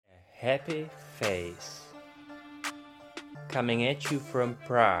Happy Face, coming at you from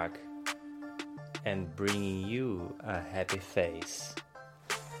Prague and bringing you a happy face.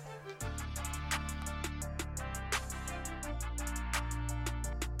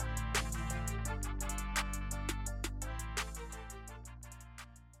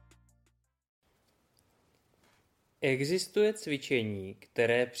 Existuje cvičení,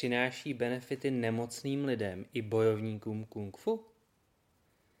 které přináší benefity nemocným lidem i bojovníkům kung fu?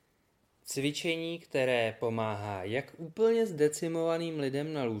 Cvičení, které pomáhá jak úplně zdecimovaným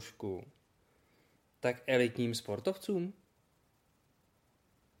lidem na lůžku, tak elitním sportovcům?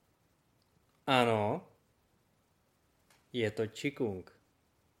 Ano, je to Qi-kung.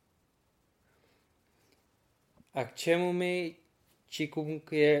 A k čemu mi Qi-kung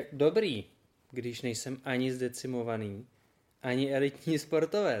je dobrý, když nejsem ani zdecimovaný, ani elitní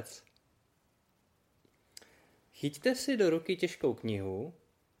sportovec? Chyťte si do ruky těžkou knihu,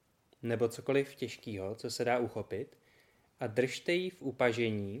 nebo cokoliv těžkého, co se dá uchopit, a držte ji v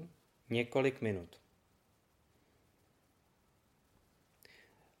upažení několik minut.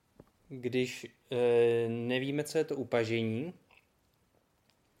 Když nevíme, co je to upažení,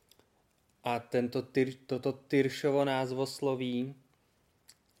 a toto Tyršovo názvosloví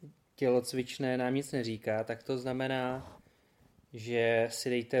tělocvičné nám nic neříká, tak to znamená, že si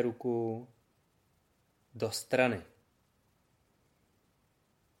dejte ruku do strany,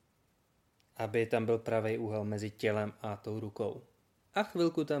 aby tam byl pravý úhel mezi tělem a tou rukou. A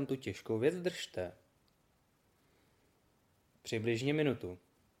chvilku tam tu těžkou věc držte. Přibližně minutu.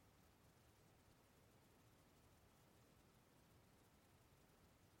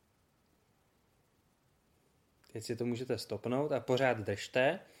 Teď si to můžete stopnout a pořád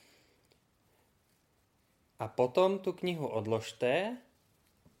držte. A potom tu knihu odložte,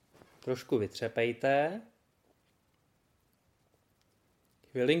 trošku vytřepejte,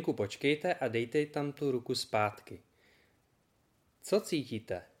 chvilinku počkejte a dejte tam tu ruku zpátky. Co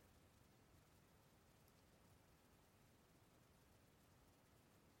cítíte?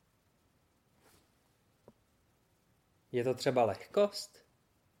 Je to třeba lehkost?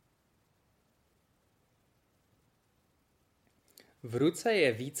 V ruce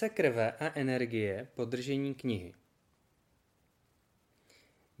je více krve a energie po držení knihy.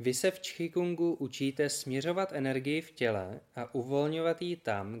 Vy se v Čchi-kungu učíte směřovat energii v těle a uvolňovat ji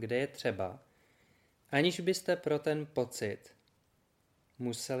tam, kde je třeba, aniž byste pro ten pocit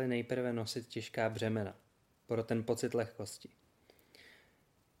museli nejprve nosit těžká břemena, pro ten pocit lehkosti.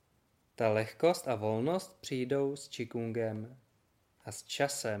 Ta lehkost a volnost přijdou s Qi-kungem a s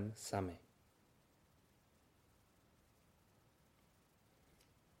časem sami.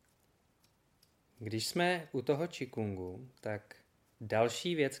 Když jsme u toho Qi-kungu, tak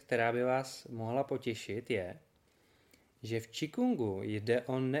další věc, která by vás mohla potěšit, je, že v Qi-kungu jde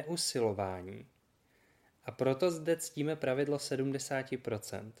o neusilování. A proto zde ctíme pravidlo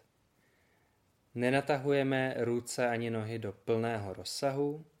 70%. Nenatahujeme ruce ani nohy do plného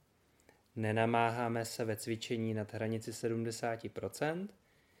rozsahu, nenamáháme se ve cvičení nad hranici 70%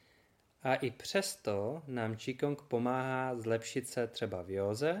 a i přesto nám Qi-kung pomáhá zlepšit se třeba v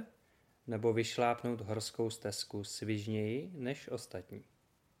józe nebo vyšlápnout horskou stezku svižněji než ostatní.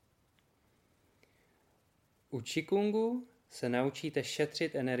 U Qi-kungu se naučíte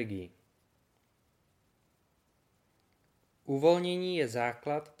šetřit energii. Uvolnění je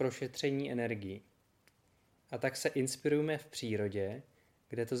základ pro šetření energií. A tak se inspirujeme v přírodě,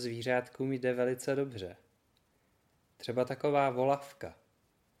 kde to zvířátkům jde velice dobře. Třeba taková volavka.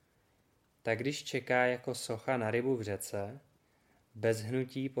 Tak když čeká jako socha na rybu v řece, bez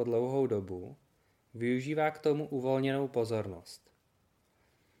hnutí po dlouhou dobu, využívá k tomu uvolněnou pozornost.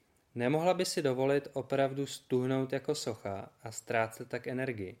 Nemohla by si dovolit opravdu stuhnout jako socha a ztrácet tak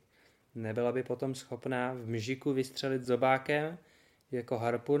energii. Nebyla by potom schopná v mžiku vystřelit zobákem jako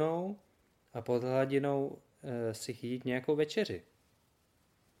harpunou a pod hladinou si chytit nějakou večeři.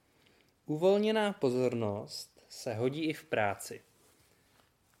 Uvolněná pozornost se hodí i v práci.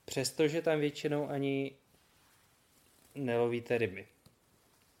 Přestože tam většinou ani nelovíte ryby.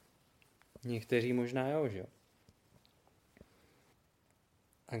 Někteří možná jo, že jo?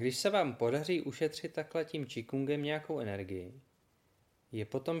 A když se vám podaří ušetřit takhle tím Qi-kungem nějakou energii, je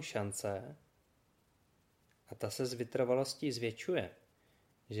potom šance, a ta se s vytrvalostí zvětšuje,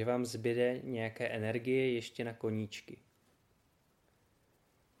 že vám zbyde nějaké energie ještě na koníčky.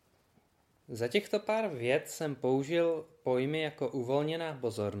 Za těchto pár vět jsem použil pojmy jako uvolněná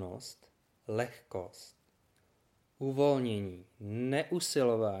pozornost, lehkost, uvolnění,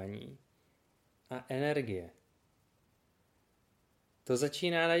 neusilování a energie. To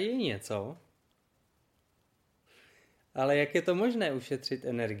začíná nadějně, co? Ale jak je to možné ušetřit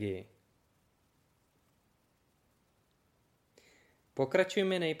energii?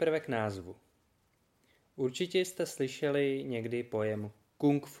 Pokračujeme nejprve k názvu. Určitě jste slyšeli někdy pojem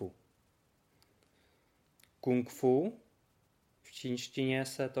kung fu. Kung fu, v čínštině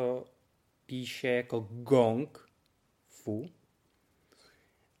se to píše jako gong fu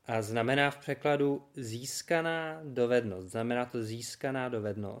a znamená v překladu získaná dovednost. Znamená to získaná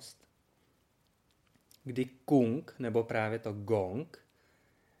dovednost, kdy kung, nebo právě to gong,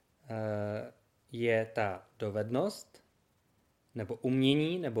 je ta dovednost, nebo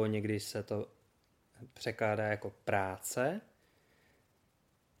umění, nebo někdy se to překládá jako práce,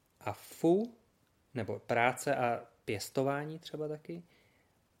 a fu, nebo práce a pěstování třeba taky,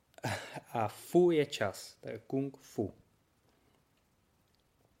 a fu je čas, to je kung fu.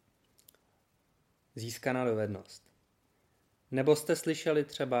 Získaná dovednost. Nebo jste slyšeli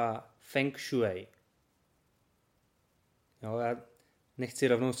třeba feng shui. Jo, já nechci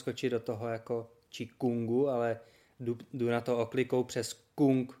rovnou skočit do toho jako Qi-kungu, ale jdu na to oklikou přes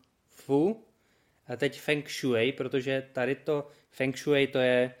kung fu. A teď feng shui, protože tady to feng shui to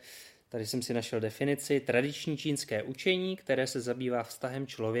je, tady jsem si našel definici, tradiční čínské učení, které se zabývá vztahem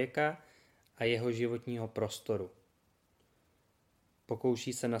člověka a jeho životního prostoru.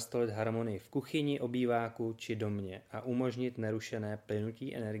 Pokouší se nastolit harmonii v kuchyni, obýváku či domě a umožnit nerušené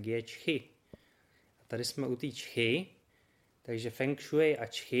plynutí energie čchi. A tady jsme u té čchi, takže feng shui a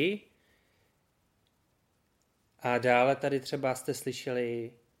čchi. A dále tady třeba jste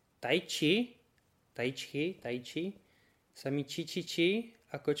slyšeli tai chi, samý či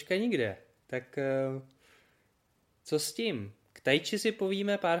a kočka nikde. Tak co s tím? K tai chi si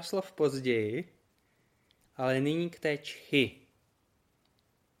povíme pár slov později, ale nyní k té čchi.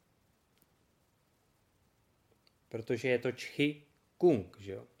 Protože je to Čchi-kung,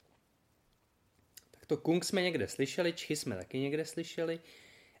 že jo? Tak to kung jsme někde slyšeli, čchi jsme taky někde slyšeli.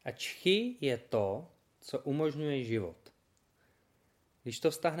 A čchi je to, co umožňuje život. Když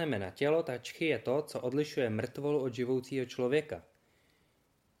to vztahneme na tělo, tak čchi je to, co odlišuje mrtvolu od živoucího člověka.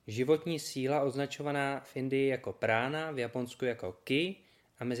 Životní síla označovaná v Indii jako prána, v Japonsku jako ki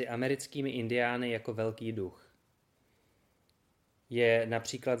a mezi americkými indiány jako velký duch. Je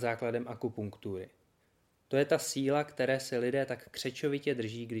například základem akupunktury. To je ta síla, které se lidé tak křečovitě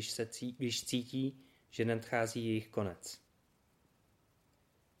drží, když cítí, že nadchází jejich konec.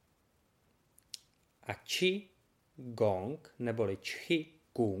 A Qi Gong, neboli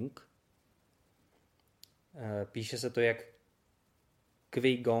Čchi-kung, píše se to jak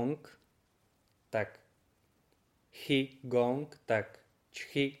Qi Gong, tak Qi Gong, tak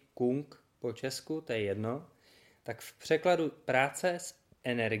Čchi-kung po česku, to je jedno. Tak v překladu práce s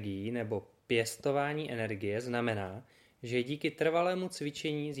energií nebo pěstování energie znamená, že díky trvalému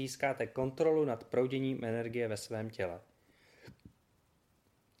cvičení získáte kontrolu nad prouděním energie ve svém těle.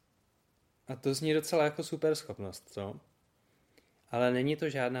 A to zní docela jako super schopnost, co? Ale není to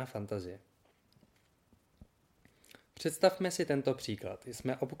žádná fantazie. Představme si tento příklad.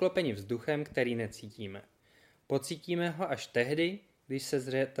 Jsme obklopeni vzduchem, který necítíme. Pocítíme ho až tehdy, když se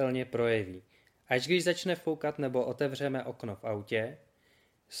zřetelně projeví. Až když začne foukat nebo otevřeme okno v autě,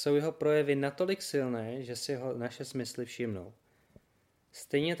 jsou jeho projevy natolik silné, že si ho naše smysly všimnou.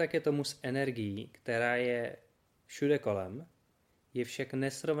 Stejně tak je tomu s energií, která je všude kolem, je však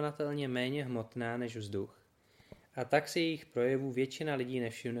nesrovnatelně méně hmotná než vzduch. A tak si jejich projevů většina lidí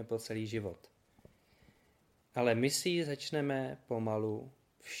nevšimne po celý život. Ale my si ji začneme pomalu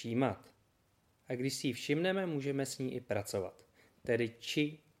všímat. A když si ji všimneme, můžeme s ní i pracovat. Tedy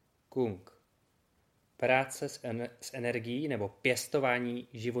Qi-kung. Práce s energií nebo pěstování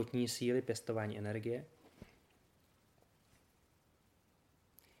životní síly, pěstování energie.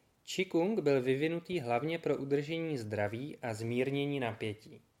 Qi-kung byl vyvinutý hlavně pro udržení zdraví a zmírnění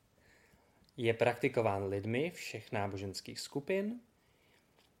napětí. Je praktikován lidmi všech náboženských skupin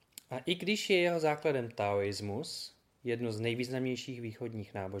a i když je jeho základem taoismus, jedno z nejvýznamnějších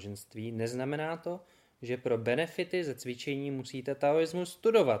východních náboženství, neznamená to, že pro benefity ze cvičení musíte taoismus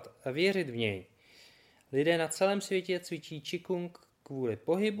studovat a věřit v něj. Lidé na celém světě cvičí Qi-kung kvůli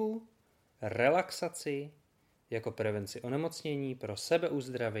pohybu, relaxaci, jako prevenci onemocnění, pro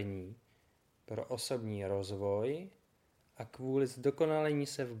sebeuzdravení, pro osobní rozvoj a kvůli zdokonalení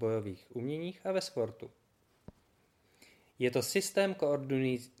se v bojových uměních a ve sportu. Je to systém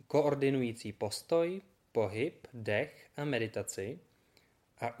koordinující postoj, pohyb, dech a meditaci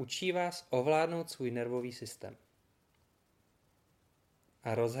a učí vás ovládnout svůj nervový systém.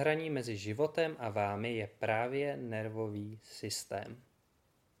 A rozhraní mezi životem a vámi je právě nervový systém.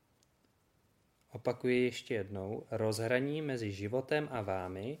 Opakuji ještě jednou, rozhraní mezi životem a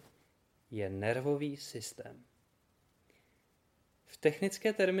vámi je nervový systém. V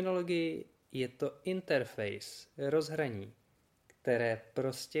technické terminologii je to interface, rozhraní, které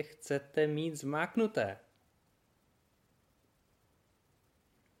prostě chcete mít zmáknuté.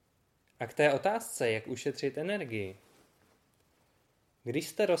 A k té otázce, jak ušetřit energii. Když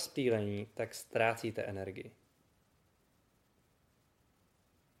jste rozptýlení, tak ztrácíte energii.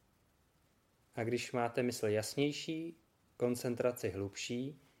 A když máte mysl jasnější, koncentraci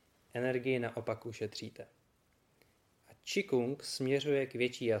hlubší, energii naopak ušetříte. A Qi-kung směřuje k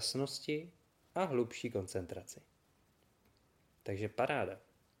větší jasnosti a hlubší koncentraci. Takže paráda.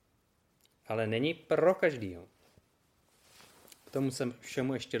 Ale není pro každýho. K tomu se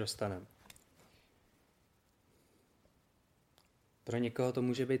všemu ještě dostaneme. Pro někoho to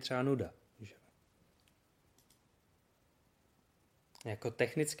může být třeba nuda. Že? Jako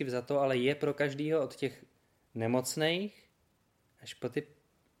technicky vzato, ale je pro každýho od těch nemocných až po ty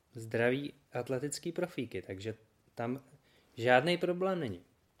zdraví atletický profíky. Takže tam žádný problém není.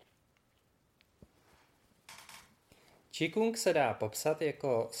 Qi-kung se dá popsat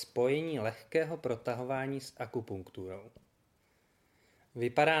jako spojení lehkého protahování s akupunkturou.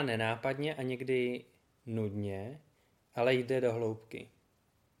 Vypadá nenápadně a někdy nudně, ale jde do hloubky.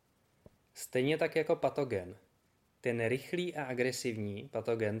 Stejně tak jako patogen. Ten rychlý a agresivní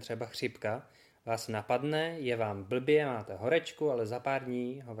patogen, třeba chřipka, vás napadne, je vám blbě, máte horečku, ale za pár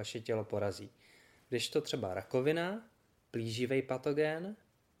dní ho vaše tělo porazí. Když to třeba rakovina, plíživý patogen,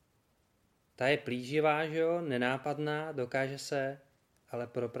 ta je plíživá, že jo, nenápadná, dokáže se ale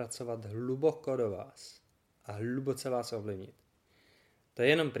propracovat hluboko do vás a hluboce vás ovlivnit. To je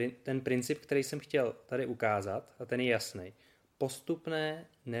jenom ten princip, který jsem chtěl tady ukázat a ten je jasný. Postupné,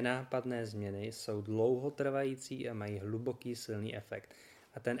 nenápadné změny jsou dlouhotrvající a mají hluboký, silný efekt.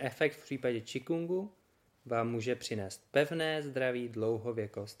 A ten efekt v případě Qi-kungu vám může přinést pevné zdraví,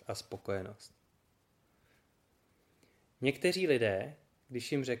 dlouhověkost a spokojenost. Někteří lidé,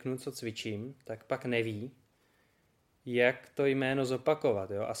 když jim řeknu, co cvičím, tak pak neví, jak to jméno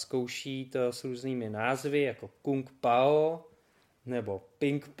zopakovat. Jo? A zkouší to s různými názvy, jako Kung Pao, nebo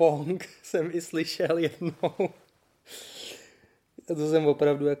Ping Pong, jsem i slyšel jednou. A to jsem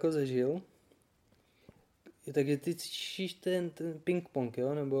opravdu jako zažil. Takže ty cvičíš ten Ping Pong,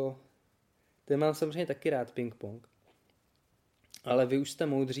 jo? Nebo ten mám samozřejmě taky rád Ping Pong. Ale vy už jste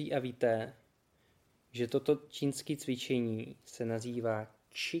moudří a víte, že toto čínské cvičení se nazývá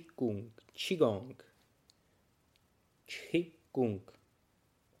Qi-kung, Qi Gong. Čchi-kung.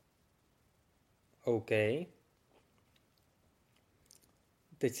 OK.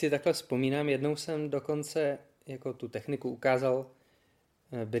 Teď si takhle vzpomínám, jednou jsem dokonce jako tu techniku ukázal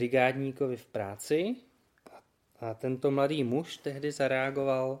brigádníkovi v práci a tento mladý muž tehdy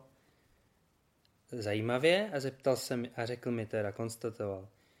zareagoval zajímavě a zeptal se mi a řekl mi teda, konstatoval.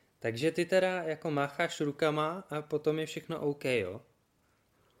 Takže ty teda jako mácháš rukama a potom je všechno OK, jo?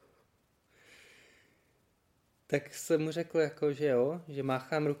 Tak jsem mu řekl jako, že jo, že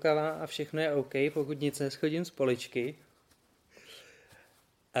máchám rukama a všechno je OK, pokud nic neschodím z poličky.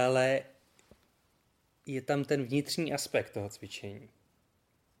 Ale je tam ten vnitřní aspekt toho cvičení.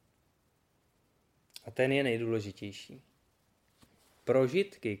 A ten je nejdůležitější.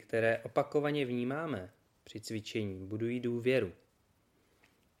 Prožitky, které opakovaně vnímáme při cvičení, budují důvěru.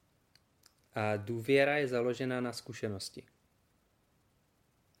 A důvěra je založena na zkušenosti.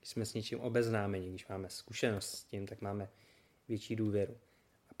 Když jsme s něčím obeznámeni, když máme zkušenost s tím, tak máme větší důvěru.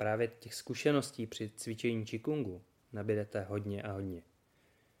 A právě těch zkušeností při cvičení Qi-kungu nabídete hodně a hodně.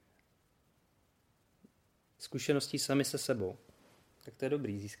 Zkušeností sami se sebou. Tak to je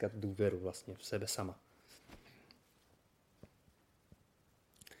dobrý získat důvěru vlastně v sebe sama.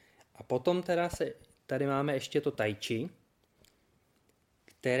 A potom teda tady máme ještě to tai chi,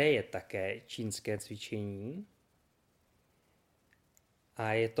 které je také čínské cvičení.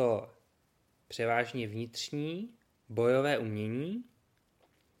 A je to převážně vnitřní bojové umění.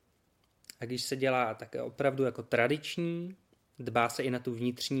 A když se dělá také opravdu jako tradiční, dbá se i na tu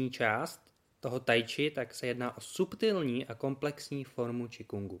vnitřní část toho tai chi, tak se jedná o subtilní a komplexní formu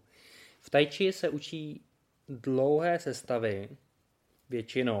Qi-kungu. V tai chi se učí dlouhé sestavy,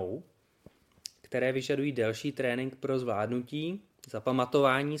 většinou, které vyžadují delší trénink pro zvládnutí,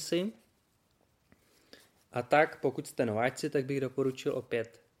 zapamatování si. A tak, pokud jste nováčci, tak bych doporučil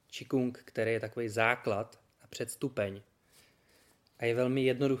opět Qi-kung, který je takový základ a předstupeň. A je velmi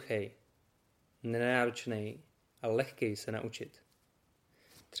jednoduchý, nenáročný a lehký se naučit.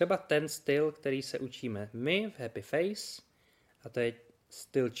 Třeba ten styl, který se učíme my v Happy Face, a to je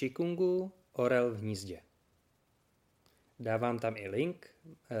styl Qi-kungu Orel v hnízdě. Dávám tam i link.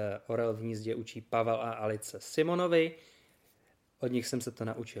 Orel v hnízdě učí Pavel a Alice Simonovi. Od nich jsem se to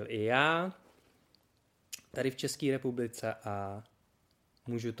naučil i já. Tady v České republice a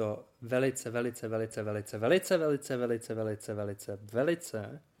můžu to velice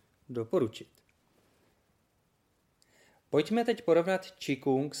doporučit. Pojďme teď porovnat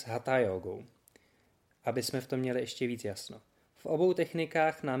Qi-kung s Hatha jogou, aby jsme v tom měli ještě víc jasno. V obou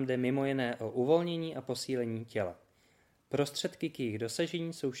technikách nám jde mimo jiné o uvolnění a posílení těla. Prostředky k jejich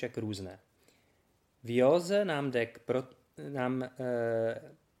dosažení jsou však různé. V józe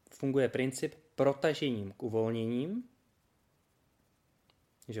funguje princip protažením k uvolněním,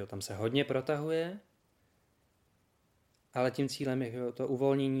 že tam se hodně protahuje, ale tím cílem je, že to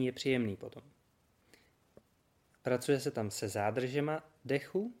uvolnění je příjemný potom. Pracuje se tam se zádržema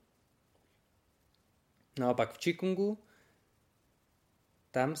dechu. Naopak v Qi-kungu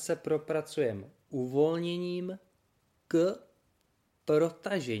tam se propracujeme uvolněním k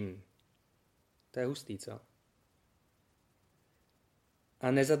protažení. To je hustý, co?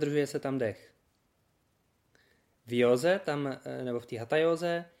 A nezadržuje se tam dech. V józe, nebo v té hatha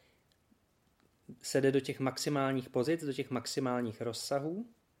józe, se jde do těch maximálních pozic, do těch maximálních rozsahů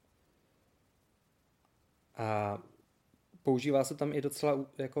a používá se tam i docela,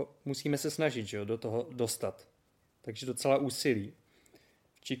 jako musíme se snažit, že jo, do toho dostat. Takže docela úsilí.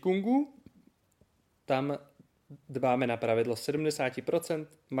 V Qi-kungu tam dbáme na pravidlo 70%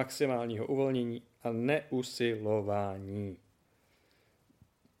 maximálního uvolnění a neusilování.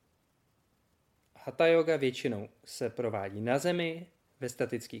 Hatha yoga většinou se provádí na zemi, ve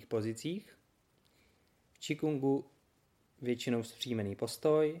statických pozicích. V Qi-kungu většinou zpříjmený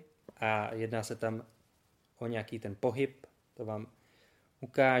postoj a jedná se tam o nějaký ten pohyb. To vám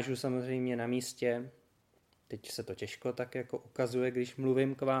ukážu samozřejmě na místě. Teď se to těžko tak jako ukazuje, když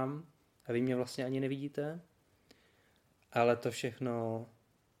mluvím k vám a vy mě vlastně ani nevidíte. Ale to všechno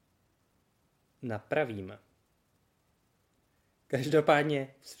napravíme.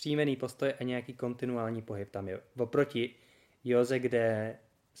 Každopádně vzpřímený postoj a nějaký kontinuální pohyb tam je. Oproti józe, kde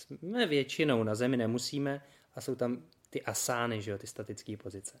jsme většinou na zemi nemusíme a jsou tam ty asány, že jo, ty statické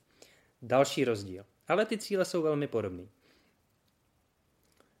pozice. Další rozdíl. Ale ty cíle jsou velmi podobné.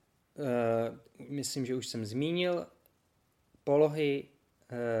 Myslím, že už jsem zmínil polohy,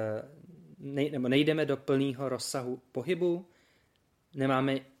 nebo nejdeme do plného rozsahu pohybu,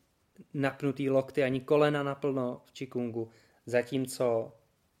 nemáme napnutý lokty ani kolena naplno v Qi-kungu, zatímco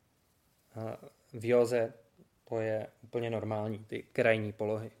v józe to je úplně normální, ty krajní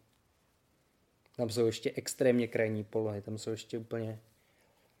polohy. Tam jsou ještě extrémně krajní polohy, tam jsou ještě úplně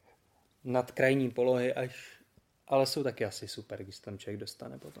nadkrajní polohy, ale jsou taky asi super, když tam člověk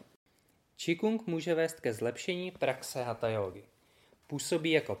dostane potom. Qi-kung může vést ke zlepšení praxe hatha jógy.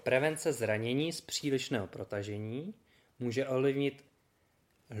 Působí jako prevence zranění z přílišného protažení, může ovlivnit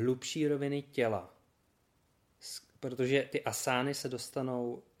hlubší roviny těla, protože ty asány se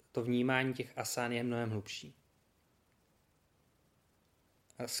dostanou, to vnímání těch asán je mnohem hlubší.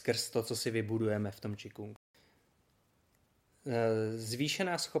 A skrz to, co si vybudujeme v tom Qi-kungu.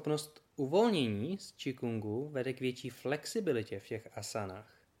 Zvýšená schopnost uvolnění z Qi-kungu vede k větší flexibilitě v těch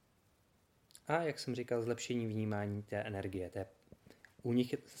asánách. A jak jsem říkal, zlepšení vnímání té energie. U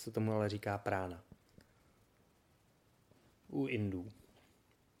nich se tomu ale říká prána. U Indů.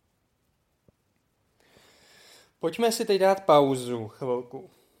 Pojďme si teď dát pauzu chvilku.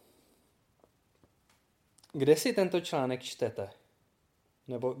 Kde si tento článek čtete?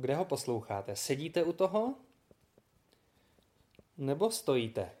 Nebo kde ho posloucháte? Sedíte u toho? Nebo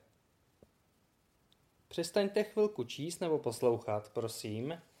stojíte? Přestaňte chvilku číst nebo poslouchat,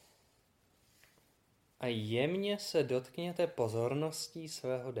 prosím. A jemně se dotkněte pozorností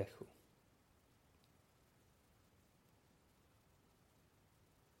svého dechu.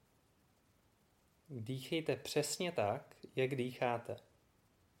 Dýchejte přesně tak, jak dýcháte.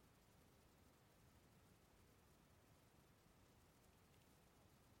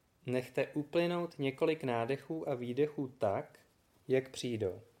 Nechte uplynout několik nádechů a výdechů tak, jak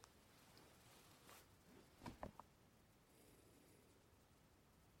přijdou.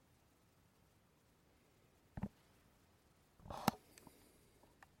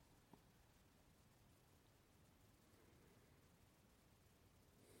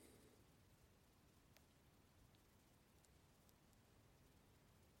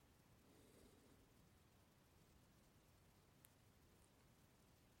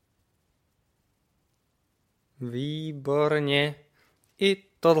 Výborně. I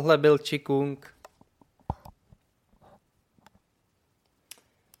tohle byl Qi-kung.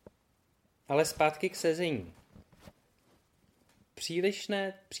 Ale zpátky k sezení.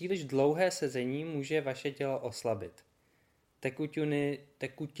 Příliš dlouhé sezení může vaše tělo oslabit.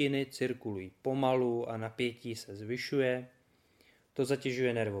 Tekutiny cirkulují pomalu a napětí se zvyšuje. To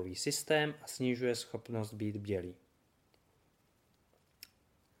zatěžuje nervový systém a snižuje schopnost být bdělý.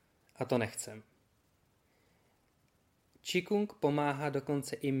 A to nechcem. Qi-kung pomáhá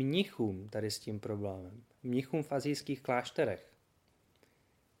dokonce i mnichům tady s tím problémem. Mnichům v asijských klášterech.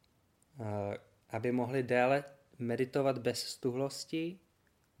 Aby mohli déle meditovat bez stuhlosti,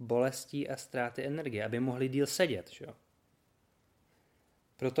 bolestí a ztráty energie. Aby mohli díl sedět. Že?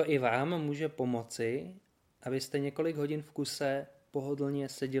 Proto i vám může pomoci, abyste několik hodin v kuse pohodlně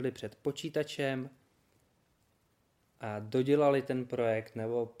seděli před počítačem a dodělali ten projekt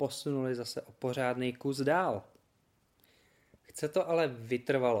nebo posunuli zase o pořádný kus dál. Chce to ale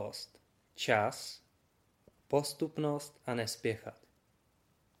vytrvalost, čas, postupnost a nespěchat.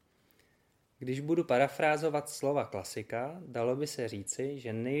 Když budu parafrázovat slova klasika, dalo by se říci,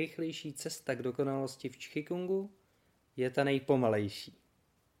 že nejrychlejší cesta k dokonalosti v Čchi-kungu je ta nejpomalejší.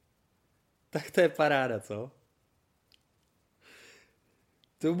 Tak to je paráda, co?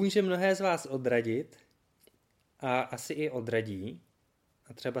 To může mnohé z vás odradit a asi i odradí.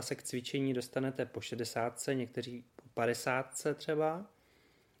 A třeba se k cvičení dostanete po 60, někteří po 50 třeba.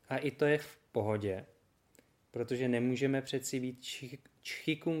 A i to je v pohodě, protože nemůžeme přeci být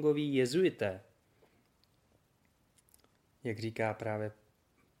čchikungoví jezuité. Jak říká právě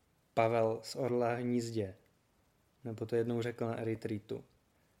Pavel z Orla hnízdě. Nebo to jednou řekl na retreatu.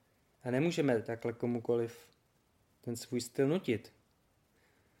 A nemůžeme takhle komukoliv ten svůj styl nutit.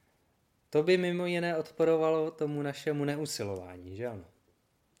 To by mimo jiné odporovalo tomu našemu neusilování, že ano?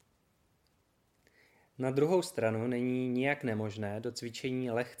 Na druhou stranu není nijak nemožné do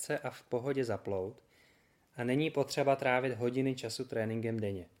cvičení lehce a v pohodě zaplout a není potřeba trávit hodiny času tréninkem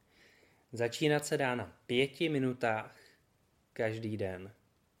denně. Začínat se dá na 5 minutách každý den.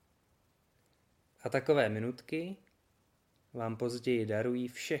 A takové minutky vám později darují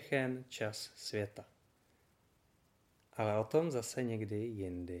všechen čas světa. Ale o tom zase někdy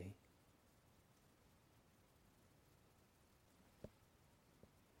jindy.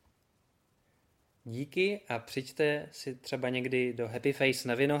 Díky a přijďte si třeba někdy do Happy Face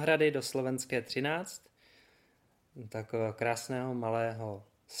na Vinohrady, do Slovenské 13, takového krásného malého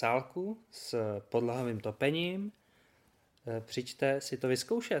sálku s podlahovým topením. Přijďte si to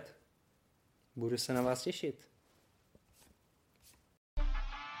vyzkoušet. Budu se na vás těšit.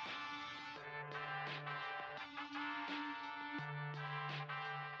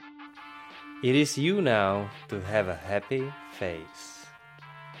 It is you now to have a happy face.